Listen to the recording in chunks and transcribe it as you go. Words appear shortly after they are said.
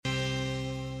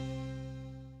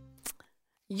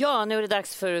Ja, nu är det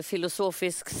dags för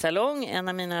filosofisk salong. En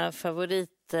av mina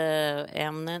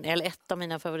favoritämnen, eller ett av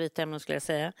mina favoritämnen skulle jag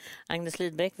säga. Agnes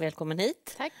Lidbeck, välkommen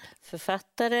hit. Tack.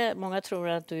 Författare, många tror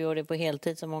att du gör det på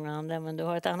heltid som många andra, men du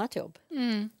har ett annat jobb.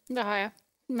 Det har jag.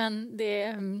 Men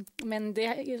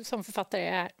det som författare är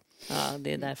jag här. Ja,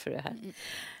 det är därför du är här.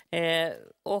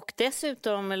 Och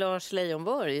dessutom Lars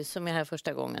Leijonborg som är här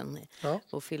första gången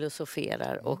och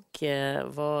filosoferar. Och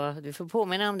du får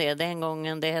påminna om det. Den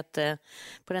gången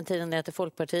på den tiden det hette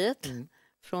Folkpartiet.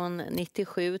 Från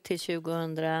 97 till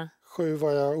 2007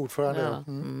 var jag ordförande.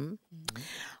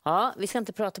 Ja, vi ska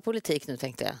inte prata politik nu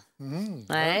tänkte jag.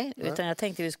 Nej, utan jag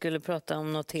tänkte vi skulle prata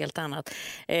om något helt annat.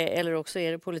 Eller också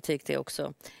är det politik det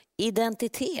också.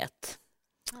 Identitet.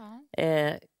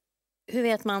 Hur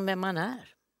vet man vem man är?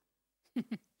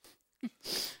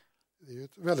 Det är ju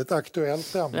ett väldigt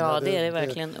aktuellt ämne. Ja, det är det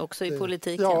verkligen. Också i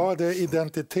politiken. Ja, det är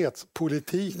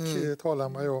identitetspolitik talar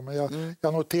man ju om.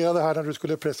 Jag noterade här när du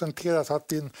skulle presenteras att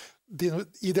din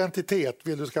identitet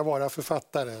vill du ska vara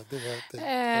författare.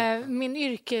 Min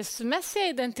yrkesmässiga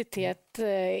identitet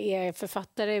är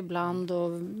författare ibland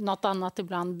och något annat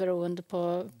ibland beroende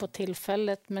på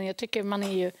tillfället. Men jag tycker man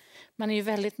är ju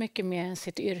väldigt mycket mer än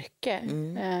sitt yrke.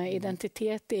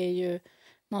 Identitet är ju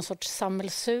någon sorts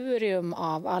sammelsurium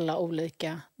av alla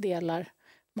olika delar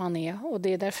man är. Och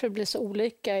det är därför det blir så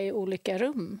olika i olika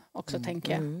rum också,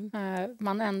 tänker jag.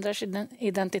 Man ändrar sin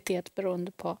identitet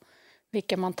beroende på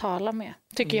vilka man talar med,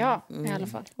 tycker jag i alla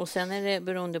fall. Och sen är det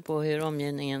beroende på hur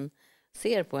omgivningen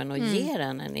ser på en och ger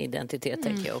en identitet,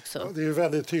 tänker jag också. Ja, det är ju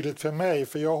väldigt tydligt för mig,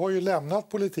 för jag har ju lämnat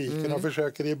politiken och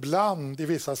försöker ibland i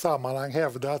vissa sammanhang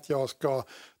hävda att jag ska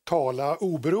tala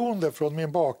oberoende från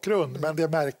min bakgrund, men det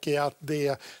märker jag att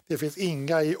det finns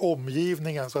inga i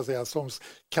omgivningen så att säga, som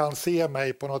kan se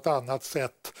mig på något annat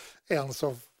sätt än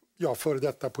som före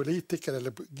detta politiker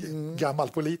eller gammal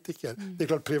politiker. Det är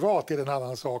klart, privat är det en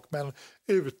annan sak, men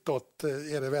utåt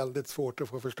är det väldigt svårt att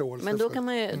få förståelse. Men då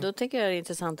tycker jag det är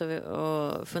intressant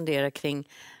att fundera kring,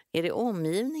 är det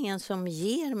omgivningen som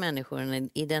ger människor en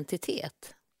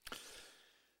identitet?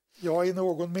 Ja, i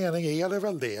någon mening är det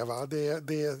väl det. Va?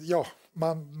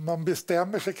 Man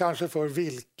bestämmer sig kanske för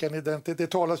vilken identitet. Det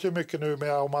talas ju mycket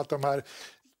nu om att de här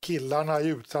killarna i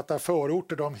utsatta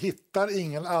förorter, de hittar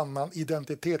ingen annan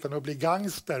identitet än att bli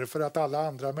gangster för att alla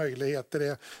andra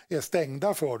möjligheter är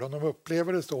stängda för dem. De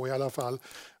upplever det så i alla fall.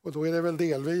 Och då är det väl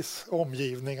delvis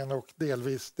omgivningen och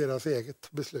delvis deras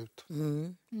eget beslut.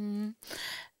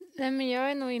 Nej, men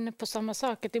jag är nog inne på samma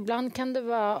sak. Att ibland kan det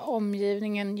vara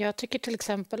omgivningen. Jag tycker till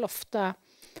exempel ofta,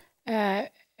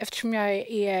 eftersom jag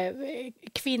är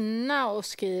kvinna och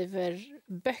skriver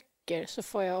böcker, så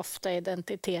får jag ofta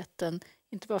identiteten,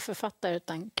 inte bara författare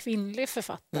utan kvinnlig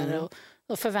författare. Och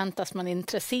då förväntas man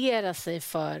intressera sig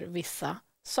för vissa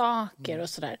saker och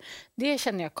sådär. Det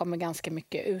känner jag kommer ganska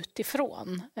mycket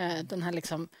utifrån. Den här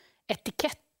liksom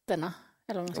etiketterna.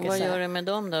 Vad gör du med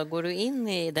dem då? Går du in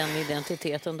i den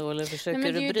identiteten då eller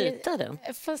försöker du bryta den?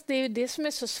 Fast det är ju det som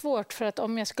är så svårt, för att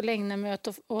om jag skulle ägna mig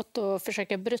åt att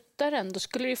försöka bryta den, då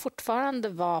skulle det fortfarande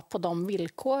vara på de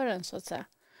villkoren så att säga.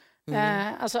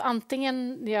 Alltså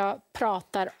antingen jag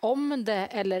pratar om det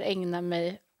eller ägnar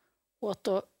mig åt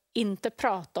att inte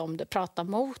prata om det, prata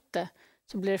mot det,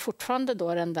 så blir det fortfarande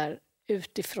då den där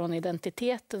utifrån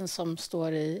identiteten som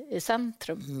står i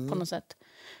centrum på något sätt.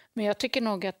 Men jag tycker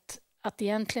nog att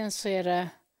egentligen så är det,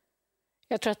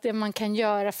 jag tror att det man kan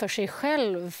göra för sig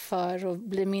själv för att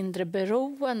bli mindre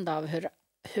beroende av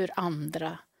hur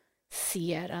andra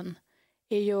ser en,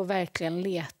 är ju att verkligen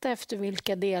leta efter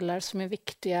vilka delar som är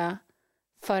viktiga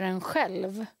för en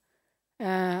själv.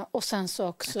 Och sen så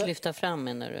också... Att lyfta fram,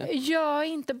 menar du? Ja,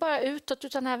 inte bara utåt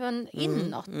utan även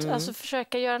inåt. Alltså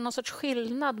försöka göra någon sorts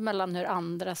skillnad mellan hur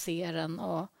andra ser en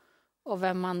och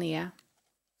vem man är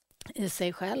i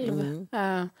sig själv.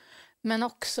 Men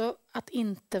också att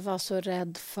inte vara så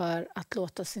rädd för att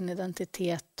låta sin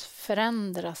identitet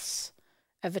förändras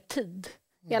över tid.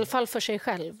 I alla fall för sig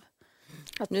själv.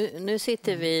 Nu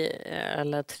sitter vi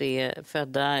alla tre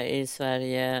födda i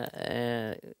Sverige,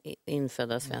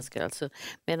 infödda svenskar alltså.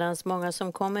 Medan många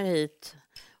som kommer hit,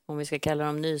 om vi ska kalla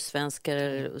dem nysvenskar,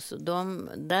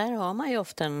 där har man ju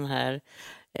ofta den här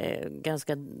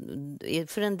ganska,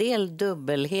 för en del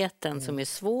dubbelheten som är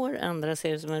svår, andra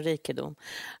ser det som en rikedom,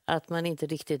 att man inte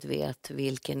riktigt vet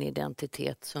vilken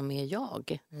identitet som är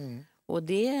jag. Och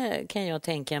det kan jag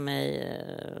tänka mig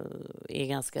är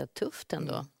ganska tufft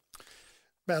ändå.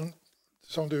 Men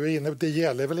som du är inne på, det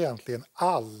gäller väl egentligen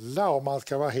alla om man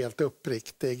ska vara helt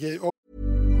uppriktig.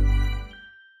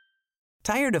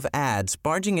 Tired of ads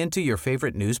barging into your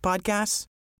favorite news podcasts?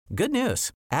 Good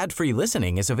news. Ad-free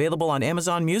listening is available on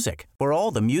Amazon Music for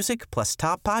all the music plus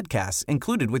top podcasts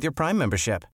included with your Prime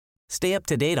membership. Stay up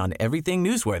to date on everything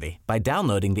newsworthy by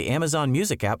downloading the Amazon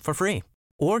Music app for free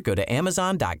or go to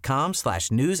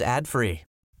amazon.com/news ad free.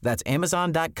 That's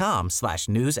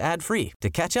amazon.com/news ad free to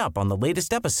catch up on the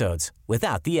latest episodes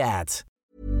without the ads.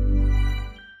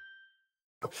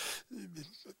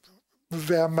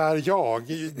 Vem är jag?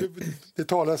 Det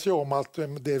talas ju om att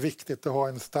det är viktigt att ha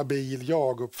en stabil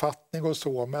jag-uppfattning och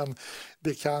så, men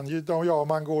det kan ju, om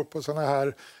man går på såna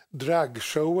här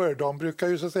dragshower, de brukar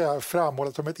ju så att säga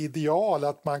framhålla som ett ideal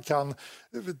att man kan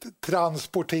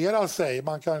transportera sig.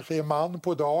 Man kanske är man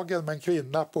på dagen men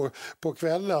kvinna på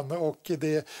kvällen.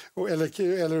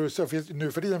 Eller så finns,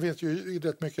 nu för tiden finns det ju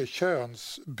rätt mycket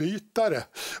könsbytare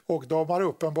och de har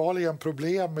uppenbarligen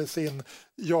problem med sin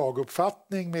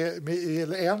jaguppfattning,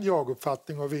 eller en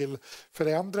jaguppfattning och vill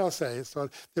förändra sig. Så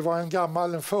det var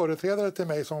en företrädare till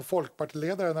mig som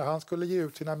folkpartiledare, när han skulle ge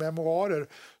ut sina memoarer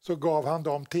så gav han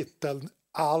dem titeln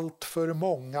Allt för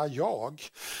många jag.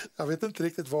 Jag vet inte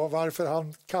riktigt varför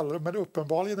han kallade det, men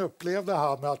uppenbarligen upplevde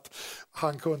han att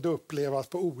han kunde upplevas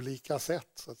på olika sätt.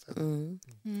 Så att säga.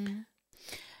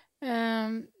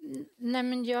 Nej,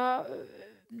 men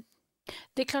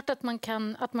det är klart att man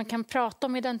kan prata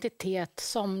om identitet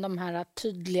som de här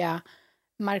tydliga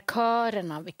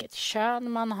markörerna, vilket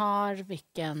kön man har,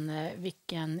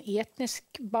 vilken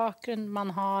etnisk bakgrund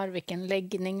man har, vilken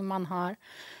läggning man har.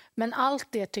 Men allt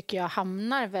det tycker jag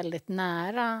hamnar väldigt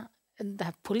nära det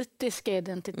här politiska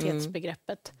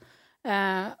identitetsbegreppet.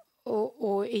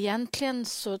 Och egentligen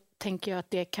så tänker jag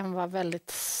att det kan vara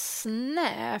väldigt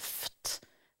snävt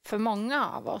för många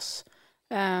av oss.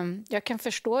 Jag kan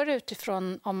förstå det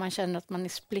utifrån om man känner att man är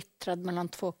splittrad mellan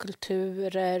två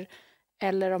kulturer,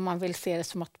 eller om man vill se det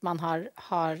som att man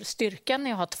har styrkan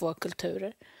i att ha två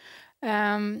kulturer.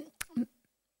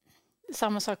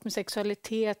 Samma sak med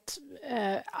sexualitet.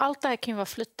 Allt det här kan ju vara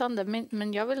flyttande,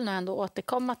 men jag vill nog ändå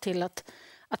återkomma till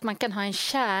att man kan ha en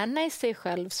kärna i sig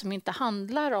själv som inte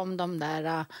handlar om de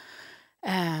där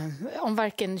om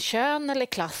varken kön eller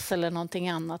klass eller någonting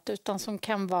annat, utan som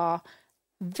kan vara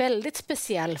väldigt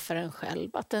speciell för en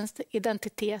själv. Att ens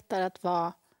identitet är att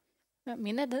vara...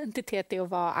 Min identitet är att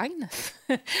vara Agnes.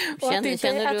 Och att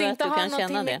inte ha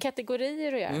någonting med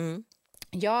kategorier att göra.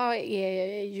 Jag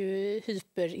är ju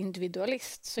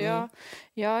hyperindividualist, så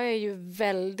jag är ju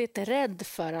väldigt rädd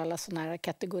för alla såna här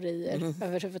kategorier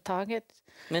överhuvudtaget.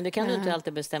 Men det kan du inte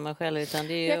alltid bestämma själv, utan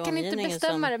det är ju jag kan inte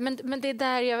bestämma det, men det är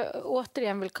där jag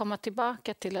återigen vill komma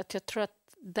tillbaka till att jag tror att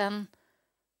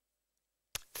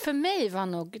för mig var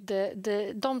nog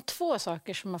de två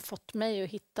saker som har fått mig att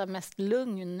hitta mest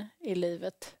lugn i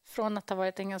livet, från att ha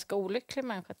varit en ganska olycklig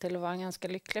människa till att vara en ganska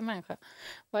lycklig människa,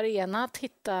 var det ena att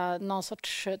hitta någon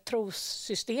sorts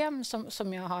trossystem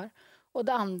som jag har, och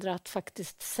det andra att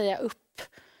faktiskt säga upp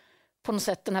på något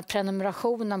sätt den här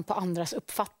prenumerationen på andras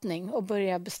uppfattning och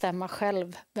börja bestämma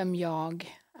själv vem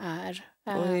jag är.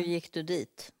 Och hur gick du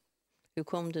dit? Hur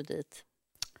kom du dit?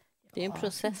 Det är en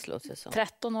process, låter det som.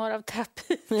 13 år av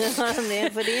terapi.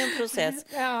 För det är en process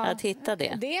att hitta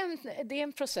det. Det är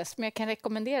en process, men jag kan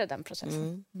rekommendera den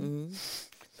processen.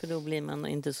 För då blir man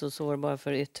inte så sårbar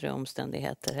för yttre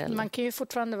omständigheter heller. Man kan ju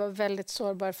fortfarande vara väldigt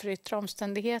sårbar för yttre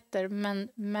omständigheter,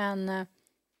 men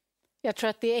jag tror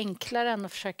att det är enklare än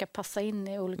att försöka passa in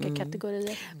i olika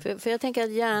kategorier. För jag tänker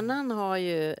att hjärnan har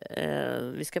ju...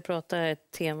 vi ska prata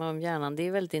ett tema om hjärnan. Det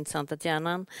är väldigt intressant att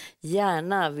hjärnan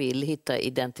gärna vill hitta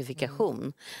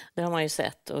identifikation. Det har man ju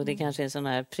sett. Och det kanske är en sån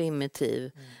här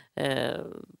primitiv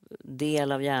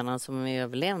del av hjärnan som är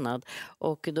överlevnad.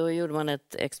 Och då gjorde man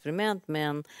ett experiment med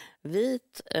en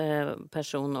vit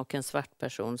person och en svart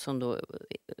person som då,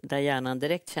 där hjärnan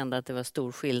direkt kände att det var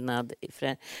stor skillnad,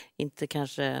 inte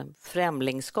kanske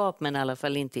främlingskap men i alla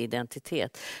fall inte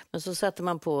identitet. Men så satte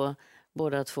man på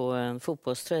båda två en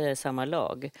fotbollströja i samma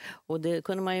lag. Och det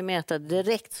kunde man ju mäta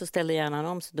direkt, så ställde hjärnan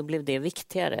om sig. Då blev det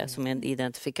viktigare som en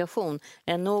identifikation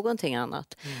än någonting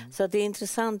annat. Så att det är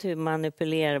intressant hur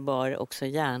manipulerbar också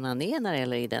hjärnan är när det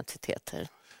gäller identiteter.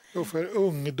 Och för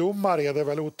ungdomar är det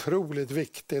väl otroligt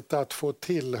viktigt att få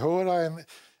tillhöra en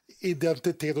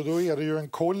identitet, och då är det ju en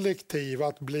kollektiv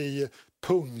att bli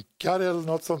punkare eller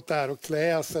något sånt där och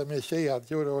klä sig med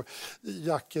kedjor och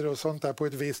jackor och sånt där på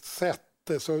ett visst sätt.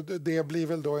 Så det blir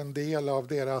väl då en del av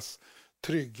deras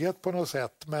trygghet på något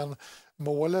sätt. Men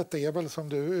målet är väl, som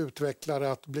du utvecklar,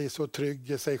 att bli så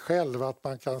trygg i sig själv att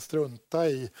man kan strunta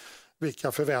i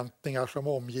vilka förväntningar som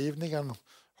omgivningen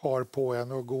har på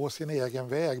en och gå sin egen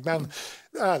väg. Men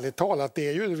ärligt talat,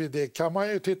 det kan man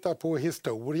ju titta på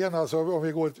historien. Alltså, om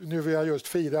vi går, nu vi har just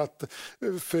firat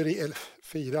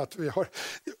firat. Vi har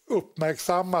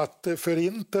uppmärksammat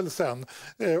förintelsen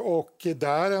och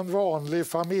där en vanlig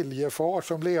familjefar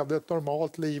som levde ett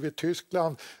normalt liv i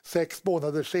Tyskland 6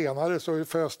 månader senare så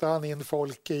föste han in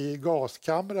folk i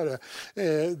gaskamrare.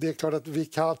 Det är klart att vi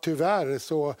kan tyvärr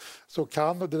så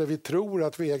kan det vi tror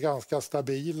att vi är ganska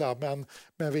stabila men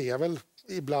vi är väl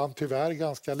ibland tyvärr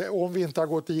ganska, om vi inte har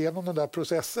gått igenom den där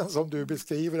processen som du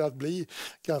beskriver, att bli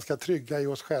ganska trygga i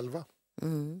oss själva.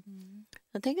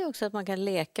 Jag tänker också att man kan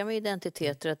leka med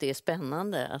identiteter, att det är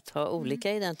spännande att ha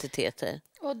olika identiteter.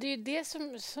 Och det är det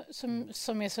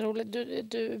som är så roligt.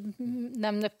 Du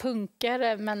nämner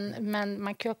punkare, men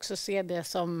man kan också se det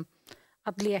som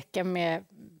att leka med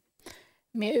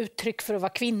uttryck för att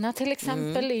vara kvinna till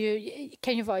exempel.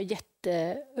 Kan ju vara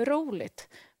jätteroligt.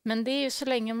 Men det är ju så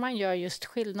länge man gör just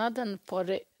skillnaden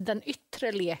på den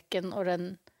yttre leken och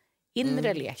den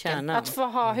inre leken. Kärnan. Att få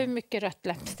ha hur mycket rött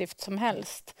läppstift som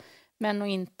helst. Men att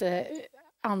inte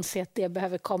anse att det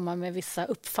behöver komma med vissa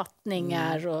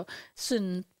uppfattningar och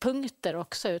synpunkter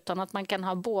också. Utan att man kan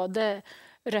ha både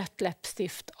rött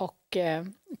läppstift och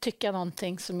tycka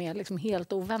någonting som är liksom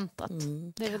helt oväntat.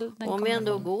 Det är väl om vi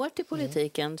ändå går till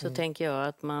politiken så tänker jag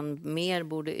att man mer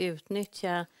borde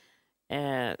utnyttja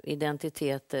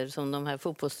identiteter som de här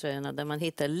fotbollströjorna där man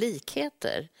hittar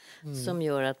likheter som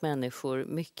gör att människor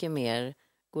mycket mer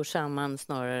går samman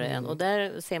snarare än... Och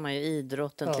där ser man ju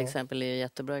idrotten till exempel är ju ett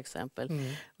jättebra exempel.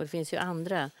 Och det finns ju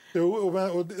andra. Jo,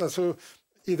 alltså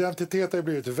identitet har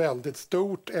blivit väldigt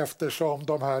stort eftersom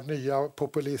de här nya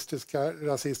populistiska,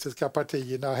 rasistiska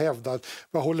partierna hävdar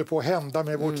vad håller på att hända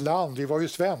med vårt land? Vi var ju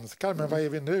svenskar, men vad är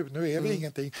vi nu? Nu är vi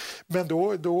ingenting. Men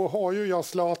då har ju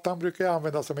Zlatan brukar jag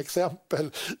använda som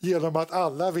exempel genom att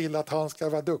alla vill att han ska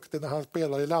vara duktig när han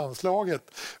spelar i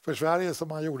landslaget för Sverige,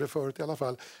 som han gjorde förut i alla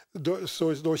fall.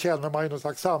 Då känner man ju någon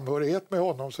slags samhörighet med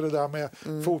honom, så det där med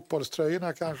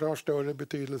fotbollströjorna kanske har större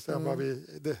betydelse än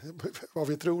vad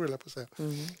vi tror, eller på att säga.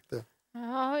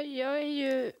 Ja, jag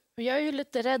är ju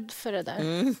lite rädd för det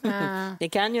där. Det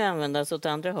kan ju användas åt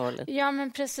andra hållet. Ja,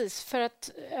 men precis. För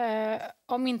att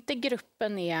om inte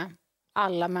gruppen är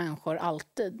alla människor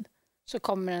alltid så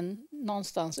kommer den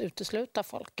någonstans utesluta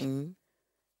folk.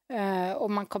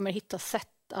 Och man kommer hitta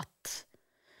sätt att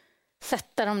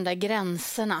sätta de där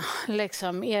gränserna.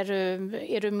 Liksom,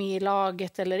 är du med i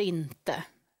laget eller inte?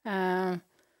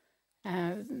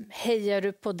 Hejar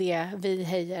du på det vi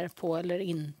hejar på eller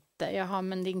inte? Jaha,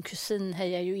 men din kusin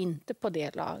hejar ju inte på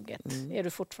det laget. Är du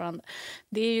fortfarande...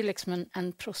 Det är ju liksom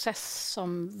en process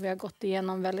som vi har gått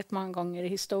igenom väldigt många gånger i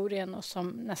historien och som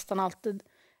nästan alltid,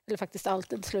 eller faktiskt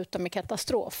alltid, slutar med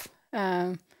katastrof.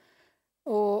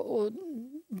 Och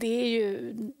det är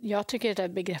ju... Jag tycker det där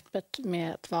begreppet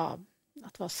med att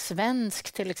vara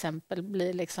svensk till exempel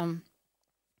blir liksom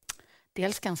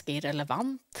dels ganska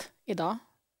irrelevant idag.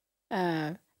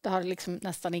 Det har liksom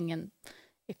nästan ingen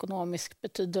ekonomisk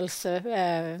betydelse.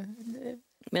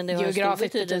 Men det har stor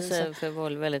betydelse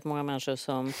för väldigt många människor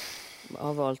som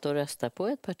har valt att rösta på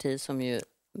ett parti som ju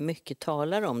mycket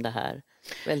talar om det här.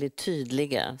 Väldigt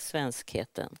tydliga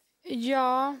svenskheten.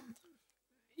 Ja,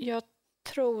 jag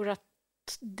tror att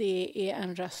det är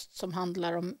en röst som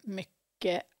handlar om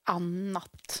mycket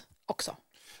annat också.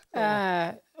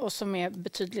 Och som är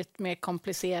betydligt mer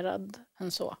komplicerad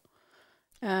än så.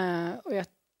 Och jag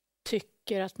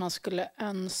tycker att man skulle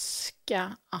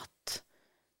önska att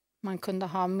man kunde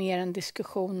ha mer en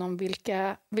diskussion om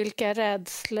vilka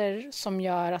rädslor som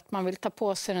gör att man vill ta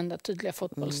på sig den där tydliga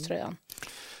fotbollströjan.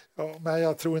 Ja, men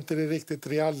jag tror inte det är riktigt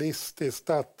realistiskt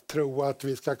att tro att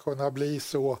vi ska kunna bli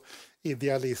så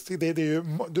idealistisk. Det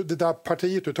där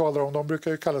partiet du talar om, de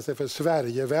brukar ju kalla sig för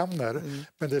Sverigevänner,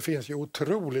 men det finns ju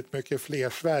otroligt mycket fler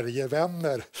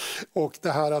Sverigevänner, och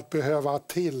det här att behöva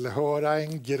tillhöra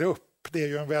en grupp, det är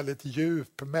ju en väldigt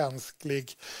djup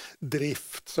mänsklig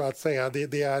drift så att säga.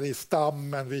 Det är i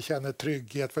stammen vi känner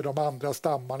trygghet, för de andra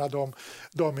stammarna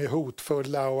de är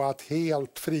hotfulla, och att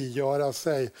helt frigöra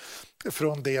sig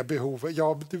från det behovet.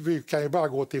 Vi kan ju bara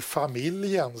gå till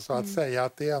familjen så att säga,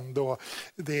 att det är ändå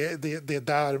det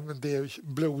där, det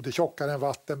blod är tjockare än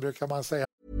vatten brukar man säga.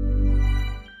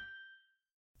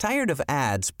 Tired of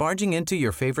ads barging into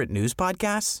your favorite news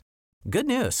podcasts? Good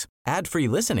news. Ad-free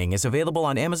listening is available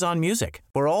on Amazon Music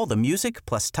for all the music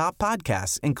plus top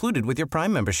podcasts included with your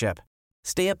Prime membership.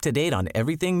 Stay up to date on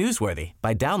everything newsworthy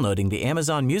by downloading the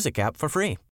Amazon Music app for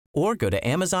free or go to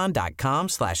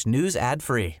amazon.com/news ad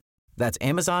free. That's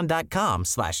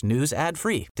amazon.com/news ad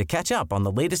free to catch up on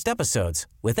the latest episodes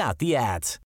without the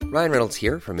ads. Ryan Reynolds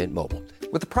here from Mint Mobile.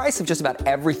 With the price of just about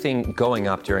everything going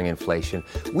up during inflation,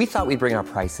 we thought we'd bring our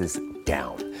prices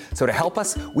down. So to help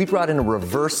us, we brought in a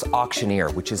reverse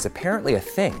auctioneer, which is apparently a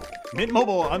thing. Mint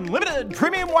Mobile Unlimited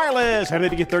Premium Wireless. How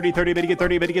to get 30, 30, bit to get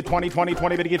 30, bit to get 20, 20,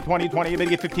 20, bit to get 20, 20, bit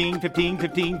to get 15, 15,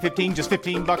 15, 15, just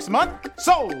 $15 a month?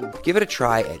 Sold! Give it a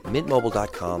try at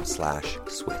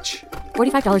mintmobile.com/switch.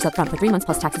 $45 up front for 3 months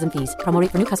plus taxes and fees. Promo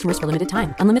rate for new customers for limited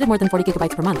time. Unlimited more than 40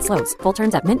 gigabytes per month. Slows full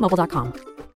terms at mintmobile.com.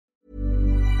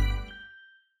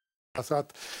 Alltså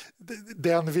att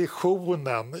den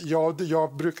visionen,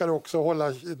 jag brukar också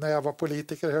hålla, när jag var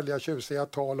politiker höll jag tjusiga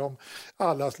tal om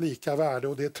allas lika värde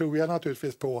och det tror jag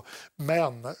naturligtvis på,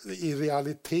 men i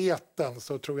realiteten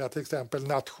så tror jag till exempel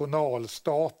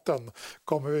nationalstaten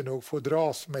kommer vi nog få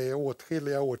dras med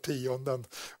åtskilliga årtionden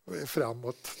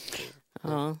framåt.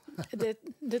 Ja.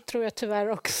 Det tror jag tyvärr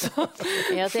också.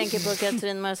 Jag tänker på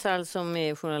Katrin Marsall som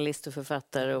är journalist och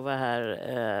författare och var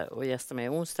här och gästade mig i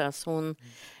onsdags.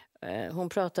 Hon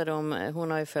pratade om,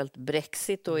 hon har ju följt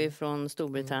Brexit då ifrån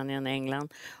Storbritannien,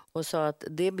 England och sa att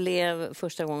det blev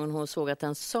första gången hon såg att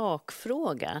en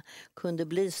sakfråga kunde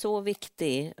bli så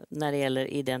viktig när det gäller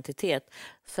identitet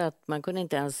så att man kunde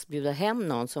inte ens bjuda hem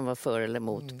någon som var för eller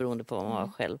emot beroende på vad man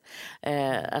var själv.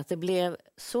 Att det blev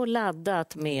så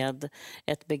laddat med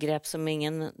ett begrepp som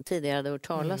ingen tidigare hade hört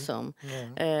talas om.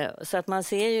 Så att man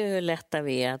ser ju hur lätta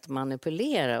vi är att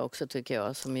manipulera också tycker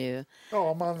jag som ju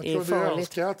man är kunde farligt.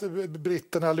 önska att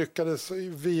britterna lyckades,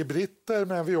 vi britter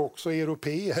men vi också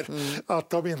europeer, att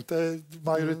de inte,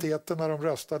 majoriteten när de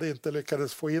röstade inte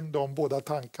lyckades få in de båda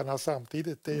tankarna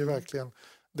samtidigt. Det är ju verkligen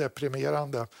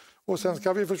deprimerande. Och sen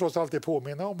ska vi förstås alltid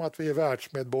påminna om att vi är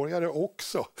världsmedborgare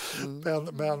också.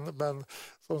 Men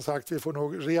som sagt, vi får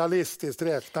nog realistiskt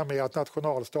räkna med att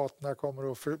nationalstaterna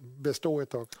kommer att bestå ett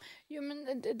tag. Jo,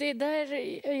 men det är där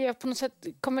jag på något sätt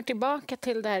kommer tillbaka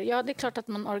till det här. Ja, det är klart att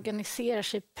man organiserar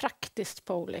sig praktiskt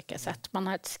på olika sätt. Man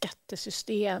har ett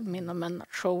skattesystem inom en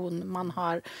nation. Man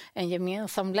har en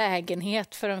gemensam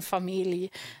lägenhet för en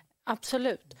familj.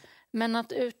 Absolut. Men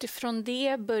att utifrån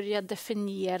det börja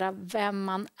definiera vem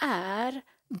man är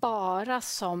bara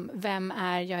som vem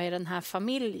är jag i den här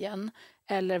familjen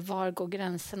eller var går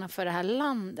gränserna för det här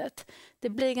landet. Det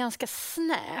blir ganska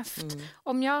snävt.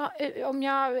 Om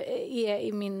jag är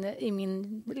i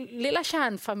min lilla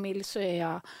kärnfamilj så är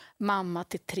jag mamma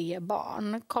till 3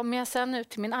 barn. Kommer jag sen ut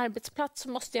till min arbetsplats så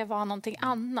måste jag vara någonting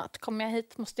annat. Kommer jag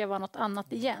hit måste jag vara något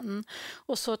annat igen.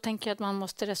 Och så tänker jag att man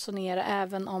måste resonera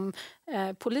även om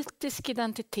politisk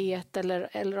identitet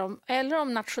eller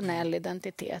om nationell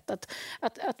identitet.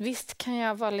 Att visst kan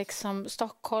jag vara liksom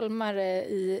stockholmare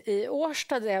i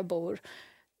Årsta där jag bor.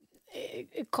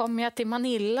 Kommer jag till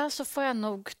Manila så får jag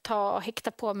nog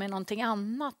häkta på mig någonting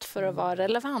annat för att vara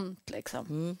relevant.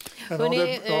 Liksom.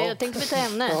 Jag tänkte byta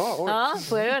ämne.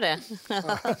 Får jag göra det?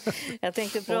 Jag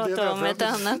tänkte prata om ett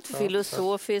annat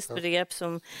filosofiskt begrepp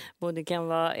som både kan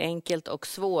vara enkelt och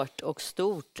svårt och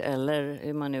stort eller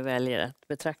hur man nu väljer att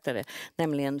betrakta det,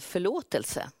 nämligen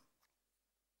förlåtelse.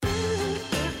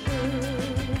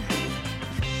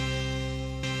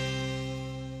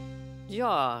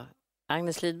 Ja,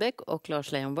 Agnes Lidbeck och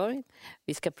Lars Leijonborg.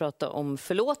 Vi ska prata om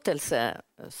förlåtelse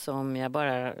som jag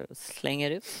bara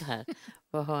slänger ut så här.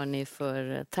 Vad har ni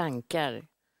för tankar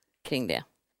kring det?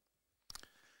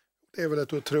 Det är väl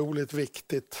ett otroligt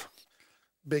viktigt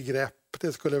begrepp.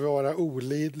 Det skulle vara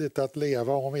olidligt att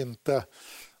leva om inte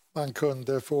man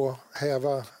kunde få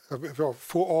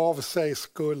av sig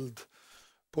skuld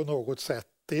på något sätt.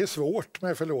 Det är svårt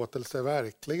med förlåtelse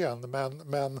verkligen,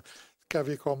 men ska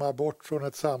vi komma bort från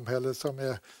ett samhälle som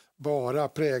är bara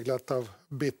präglat av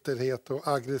bitterhet och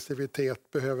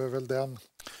aggressivitet behöver väl den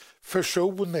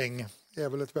försoning är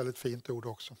väl ett väldigt fint ord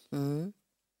också.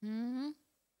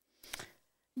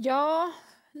 Ja,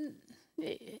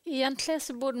 egentligen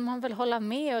så borde man väl hålla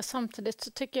med och samtidigt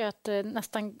så tycker jag att det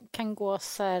nästan kan gå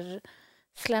så här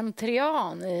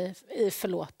slentrian i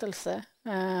förlåtelse.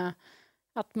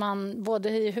 Att man både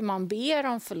i hur man ber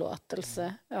om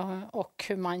förlåtelse och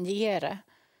hur man ger det.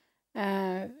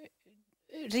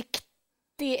 Riktig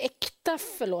äkta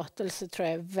förlåtelse tror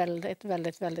jag är väldigt,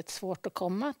 väldigt, väldigt svårt att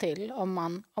komma till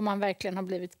om man verkligen har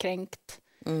blivit kränkt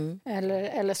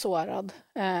eller sårad.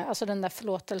 Alltså den där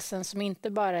förlåtelsen som inte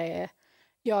bara är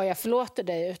jag förlåter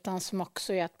dig utan som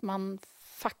också är att man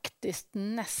faktiskt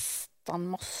nästan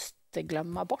måste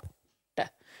glömma bort det.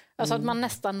 Alltså att man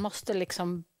nästan måste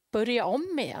liksom börja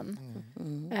om igen.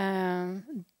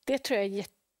 Det tror jag är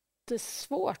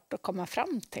jättesvårt att komma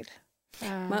fram till.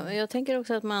 Jag tänker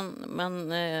också att man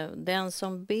den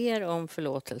som ber om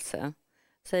förlåtelse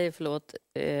säger förlåt.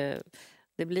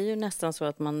 Det blir ju nästan så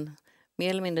att man mer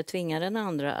eller mindre tvingar den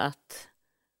andra att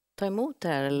ta emot det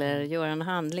här eller göra en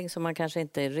handling som man kanske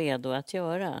inte är redo att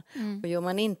göra. Och gör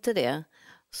man inte det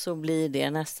så blir det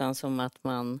nästan som att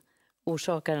man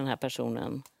orsakar den här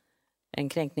personen en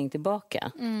kränkning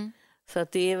tillbaka. Så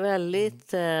att det är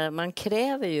väldigt, man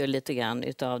kräver ju lite grann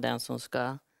utav den som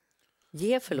ska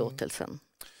ge förlåtelsen.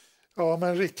 Ja,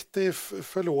 men riktig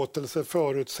förlåtelse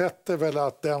förutsätter väl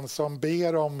att den som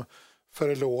ber om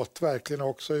förlåt verkligen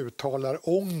också uttalar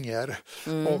ånger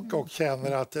och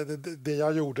känner att det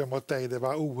jag gjorde mot dig, det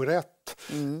var orätt.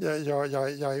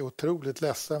 Jag är otroligt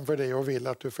ledsen för det och vill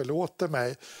att du förlåter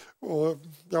mig. Och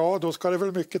ja, då ska det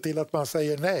väl mycket till att man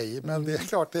säger nej, men det är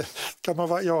klart, det kan man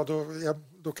vara,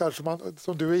 då kanske man,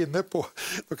 som du är inne på,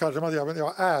 då kanske man,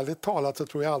 ärligt talat så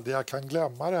tror jag aldrig jag kan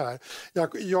glömma det här.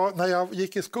 När jag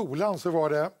gick i skolan så var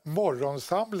det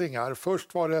morgonsamlingar.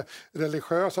 Först var det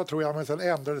religiösa tror jag, men sen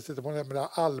ändrades det till det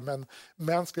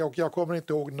allmänmänskliga, och jag kommer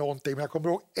inte ihåg någonting, men jag kommer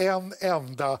ihåg en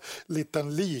enda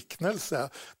liten liknelse.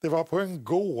 Det var på en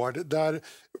gård där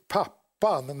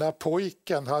när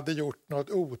pojken hade gjort något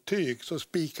otyg så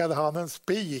spikade han en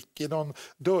spik i någon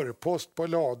dörrpost på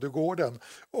ladugården,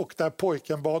 och där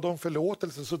pojken bad om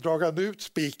förlåtelse så drog han ut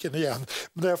spiken igen.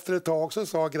 Men efter ett tag så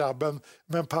sa grabben,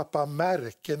 men pappa,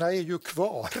 märkena är ju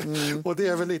kvar. Och det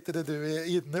är väl lite det du är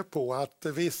inne på, att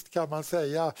visst kan man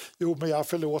säga, jo men jag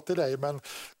förlåter dig, men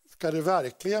ska det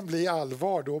verkligen bli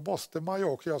allvar, då måste man ju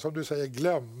också, som du säger,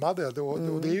 glömma det. Då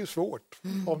det är ju svårt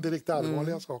om det är riktigt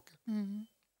allvarliga saker.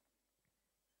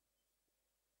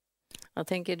 Jag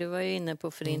tänker, du var ju inne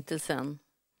på förintelsen.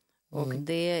 Och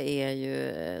det är ju,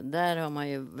 där har man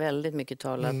ju väldigt mycket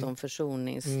talat om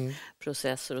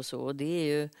försoningsprocesser och så. Och det är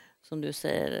ju, som du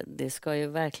säger, det ska ju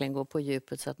verkligen gå på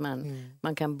djupet så att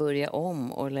man kan börja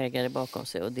om och lägga det bakom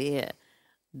sig. Och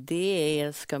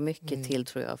det ska mycket till,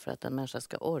 tror jag, för att en människa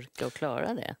ska orka och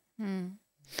klara det.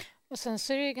 Och sen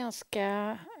så är det ju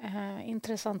ganska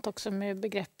intressant också med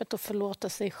begreppet att förlåta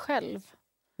sig själv.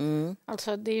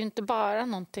 Alltså det är ju inte bara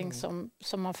någonting som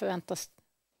man förväntas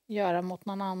göra mot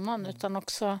någon annan, utan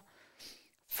också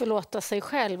förlåta sig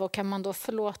själv. Och kan man då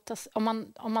förlåta,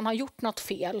 om man har gjort något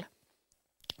fel,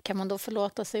 kan man då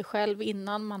förlåta sig själv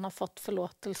innan man har fått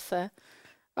förlåtelse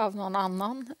av någon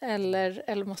annan,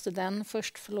 eller måste den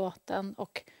först förlåta en,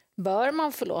 och bör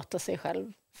man förlåta sig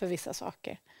själv för vissa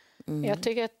saker? Jag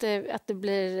tycker att det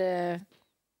blir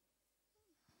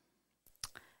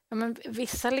men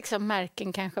vissa liksom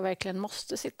märken kanske verkligen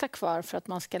måste sitta kvar för att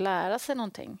man ska lära sig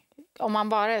någonting. Om man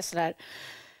bara är sådär,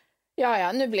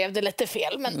 ja, nu blev det lite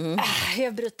fel, men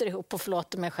jag bryter ihop och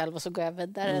förlåter mig själv och så går jag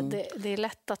vidare. Det är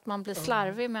lätt att man blir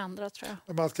slarvig med andra, tror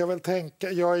jag. Man ska väl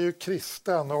tänka, jag är ju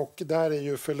kristen och där är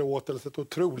ju förlåtelse ett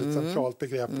otroligt centralt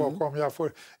begrepp. Och om jag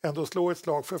får ändå slå ett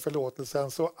slag för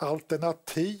förlåtelsen, så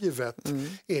alternativet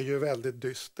är ju väldigt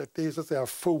dystert. Det är så att säga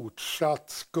fortsatt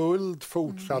skuld,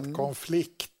 fortsatt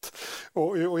konflikt.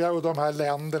 Och de här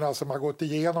länderna som har gått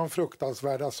igenom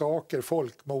fruktansvärda saker,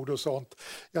 folkmord och sånt.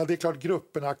 Ja, det är klart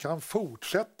grupperna kan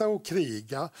fortsätta att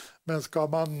kriga, men ska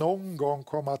man någon gång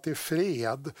komma till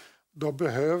fred, då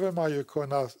behöver man ju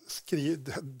kunna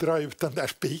dra ut den där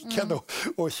spiken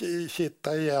och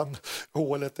kitta igen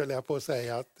hålet, eller jag på att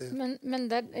säga. Att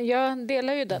men jag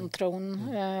delar ju den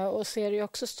tron och ser ju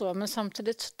också så. Men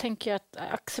samtidigt så tänker jag att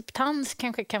acceptans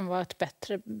kanske kan vara ett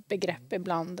bättre begrepp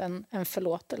ibland än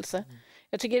förlåtelse.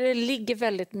 Jag tycker det ligger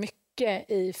väldigt mycket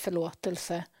i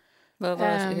förlåtelse.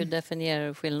 Hur definierar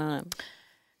du skillnaden?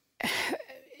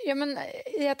 Ja, men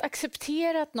i att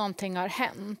acceptera att någonting har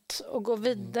hänt och gå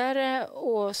vidare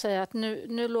och säga att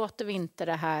nu låter vi inte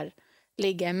det här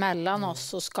ligga emellan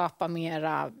oss och skapa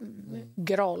mera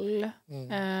groll.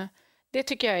 Det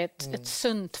tycker jag är ett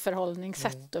sunt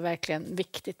förhållningssätt och verkligen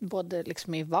viktigt, både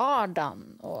liksom i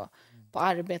vardagen och på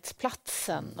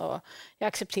arbetsplatsen. Och jag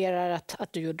accepterar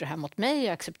att du gjorde det här mot mig,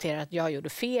 jag accepterar att jag gjorde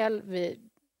fel.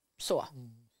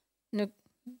 Nu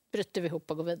bryter vi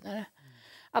ihop och går vidare.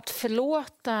 Att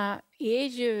förlåta är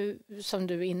ju, som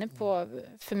du är inne på,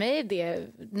 för mig det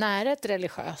nära ett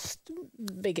religiöst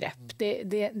begrepp.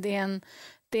 Det är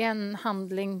en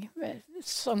handling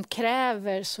som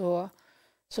kräver så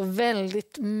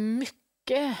väldigt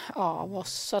mycket av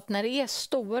oss. Så att när det är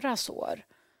stora sår,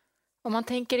 om man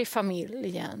tänker i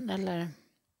familjen eller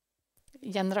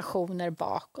generationer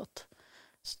bakåt,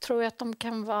 så tror jag att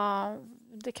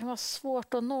det kan vara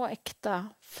svårt att nå äkta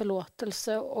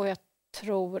förlåtelse, och jag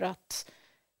tror att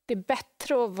det är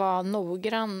bättre att vara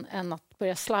noggrann än att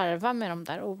börja slarva med de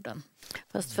där orden.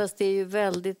 Fast det är ju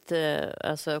väldigt,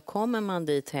 alltså kommer man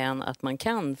dit hän att man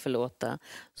kan förlåta,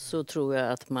 så tror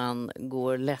jag att man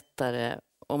går lättare,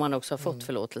 om man också har fått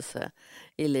förlåtelse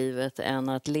i livet, än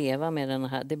att leva med den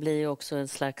här. Det blir ju också en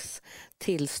slags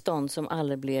tillstånd som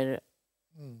aldrig blir,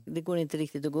 det går inte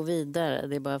riktigt att gå vidare,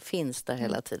 det bara finns där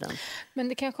hela tiden. Men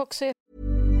det kanske också är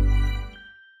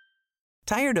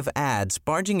Tired of ads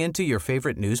barging into your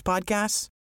favorite news podcasts?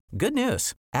 Good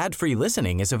news. Ad-free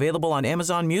listening is available on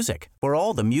Amazon Music for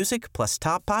all the music plus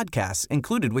top podcasts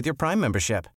included with your Prime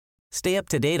membership. Stay up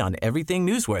to date on everything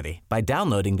newsworthy by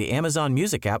downloading the Amazon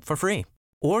Music app for free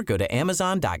or go to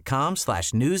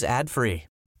amazon.com/news ad free.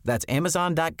 That's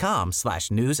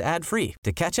amazon.com/news ad free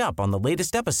to catch up on the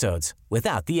latest episodes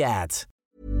without the ads.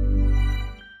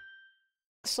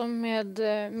 Som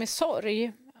med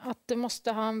sorg, att det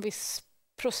måste ha en viss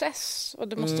process och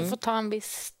det måste få ta en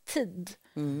viss tid.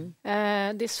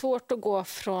 Det är svårt att gå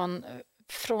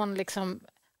från liksom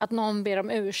att någon ber om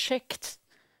ursäkt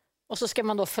och så ska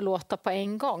man då förlåta på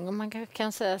en gång. Man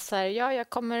kan säga så här, ja, jag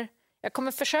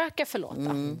kommer försöka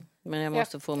förlåta. Men jag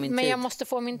måste få min tid. Men jag måste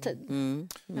få min tid.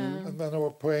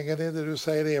 Men poängen i det du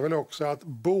säger är väl också att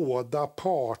båda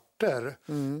parter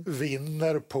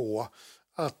vinner på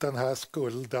att den här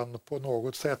skulden på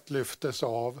något sätt lyftes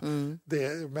av.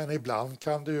 Men ibland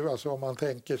kan det ju, alltså om man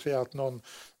tänker sig att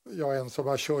en som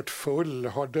har kört full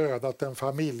har dödat en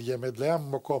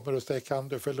familjemedlem och kommer och säger kan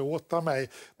du förlåta mig?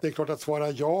 Det är klart att svara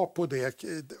ja på det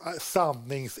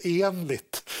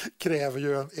sanningsenligt kräver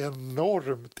ju en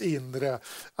enormt inre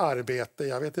arbete.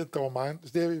 Jag vet inte om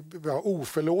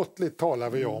oförlåtligt talar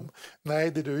vi om.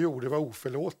 Nej, det du gjorde var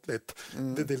oförlåtligt.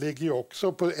 Det ligger ju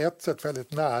också på ett sätt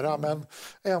väldigt nära men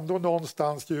ändå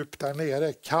någonstans djupt där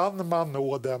nere kan man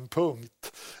nå den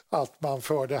punkt att man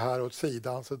för det här åt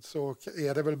sidan så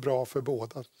är det väl bra för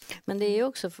båda. Men det är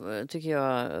också, tycker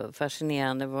jag,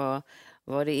 fascinerande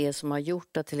vad det är som har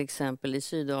gjort att till exempel i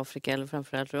Sydafrika eller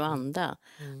framförallt Rwanda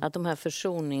att de här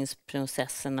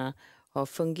försoningsprocesserna har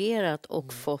fungerat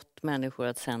och fått människor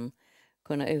att sen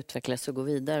kunna utvecklas och gå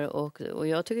vidare. Och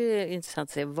jag tycker det är intressant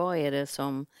att se vad är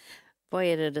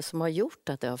det som har gjort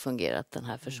att det har fungerat den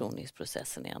här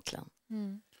försoningsprocessen egentligen.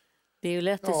 Det är ju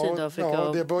lätt i Sydafrika.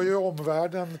 Ja, det bör ju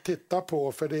omvärlden titta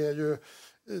på för det är ju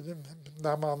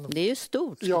när man... Det är ju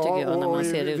stort tycker jag när man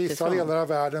ser det utifrån. I vissa delar av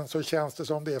världen så känns det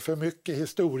som det är för mycket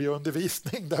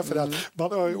historieundervisning därför att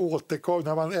man har återkommit,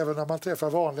 även när man träffar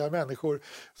vanliga människor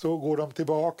så går de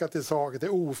tillbaka till saker, till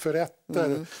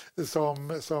oförrätter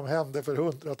som hände för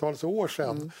hundratals år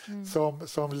sedan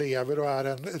som lever och är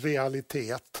en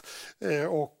realitet.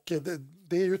 Och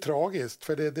det är ju tragiskt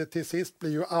för det till sist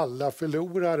blir ju alla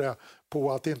förlorare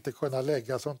på att inte kunna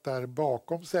lägga sånt där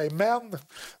bakom sig. Men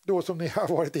då som ni har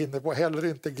varit inne på, heller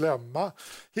inte glömma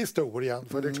historien.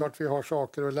 För det är klart vi har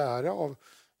saker att lära av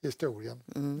historien.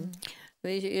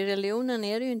 I religionen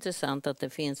är det ju intressant att det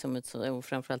finns som och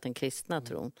framförallt den kristna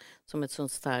tron som ett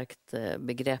sånt starkt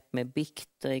begrepp med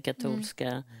bikt i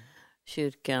katolska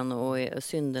kyrkan och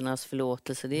syndernas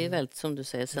förlåtelse. Det är väldigt, som du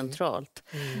säger, centralt.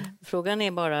 Frågan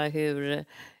är bara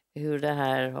hur det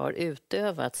här har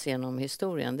utövats genom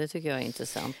historien. Det tycker jag är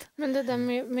intressant. Men det där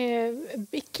med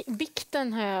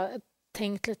bikten har jag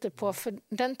tänkt lite på. För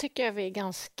den tycker jag vi är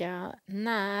ganska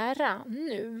nära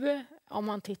nu. Om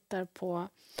man tittar på...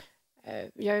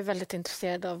 Jag är väldigt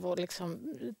intresserad av att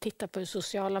liksom titta på hur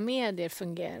sociala medier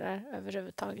fungerar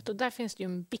överhuvudtaget. Och där finns det ju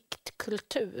en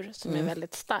biktkultur som är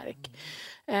väldigt stark.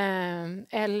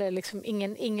 Eller liksom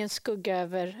ingen skugga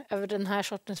över den här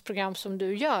sortens program som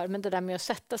du gör. Men det där med att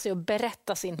sätta sig och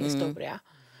berätta sin historia.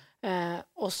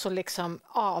 Och så liksom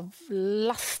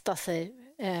avlasta sig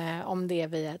om det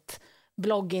via ett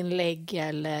blogginlägg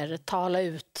eller tala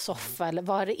ut soffa eller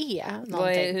vad det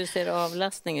är. Hur ser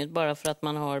avlastning ut bara för att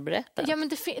man har berättat? Ja, men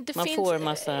man får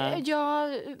massa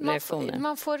reaktioner.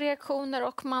 Man får reaktioner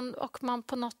och man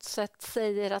på något sätt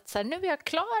säger att så här, nu är jag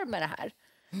klar med det här.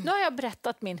 Nu har jag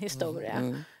berättat min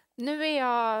historia. Nu är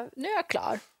jag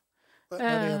klar. Men det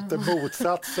är inte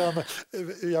motsatsen.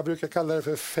 Jag brukar kalla det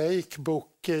för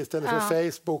Facebook istället för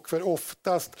Facebook. För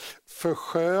oftast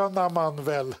förskönar man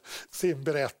väl sin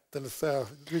berättelse.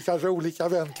 Vi kanske har olika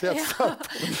vänkretsar.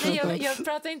 Jag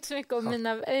pratar inte så mycket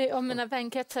om mina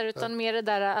vänkretsar utan mer det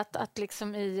där att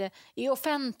liksom i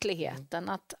offentligheten.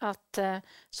 Att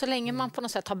så länge man på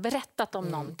något sätt har berättat om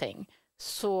någonting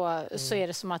så är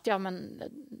det som att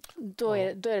då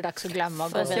är det dags att glömma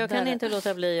och gå vidare. Jag kan inte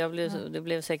låta bli, det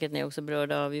blev säkert ni också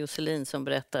berörda av Josselin som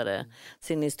berättade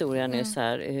sin historia nyss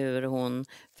här, hur hon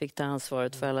fick ta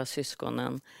ansvaret för alla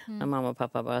syskonen när mamma och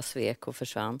pappa bara svek och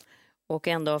försvann. Och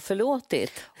ändå har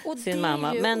förlåtit sin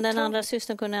mamma. Men den andra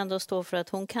systern kunde ändå stå för att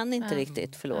hon kan inte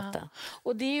riktigt förlåta.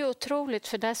 Och det är ju otroligt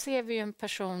för där ser vi ju en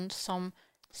person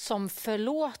som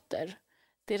förlåter.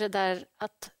 Det är det där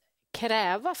att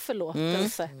kräva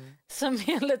förlåtelse som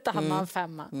är lite annan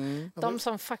femma. De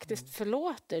som faktiskt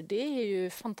förlåter, det är ju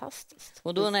fantastiskt.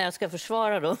 Och då när jag ska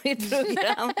försvara då mitt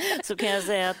program så kan jag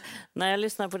säga att när jag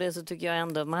lyssnar på det så tycker jag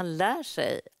ändå att man lär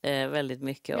sig väldigt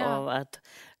mycket av att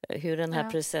hur den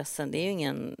här processen, det är ju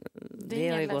ingen, det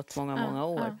har ju gått många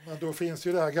år. Men då finns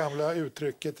ju det här gamla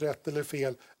uttrycket, rätt eller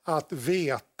fel, att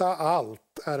veta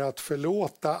allt är att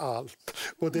förlåta allt.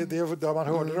 Och det där man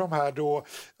hörde de här då,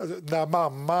 när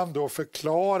mamman då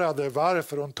förklarade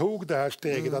varför hon tog det här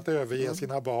steget att överge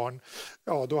sina barn,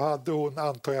 ja då hade hon,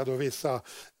 antar jag då, vissa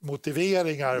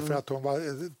motiveringar för att hon var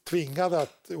tvingad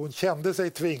hon kände sig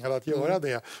tvingad att göra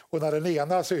det. Och när den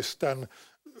ena systern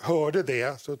hörde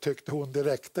det så tyckte hon det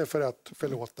räckte för att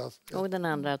förlåtas. Och den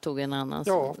andra tog en annan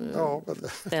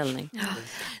ställning.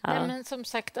 Nej, men som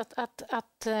sagt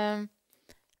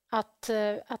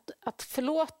att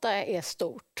förlåta är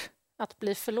stort. Att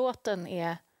bli förlåten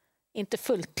är inte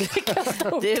fullt lika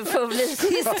stort. Det får bli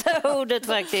sista ordet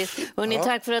faktiskt. Hörrni,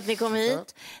 tack för att ni kom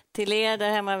hit. Till er där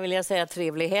hemma vill jag säga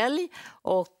trevlig helg.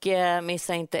 Och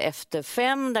missa inte Efter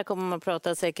 5. Där kommer man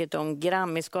prata säkert om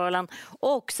Grammisgalan.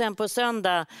 Och sen på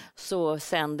söndag så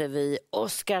sänder vi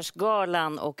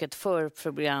Oscarsgalan och ett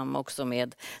förprogram också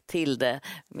med Tilde.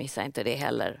 Missa inte det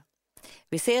heller.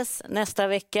 Vi ses nästa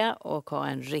vecka och ha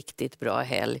en riktigt bra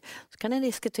helg. Så kan ni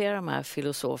diskutera de här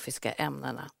filosofiska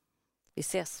ämnena. Vi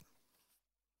ses.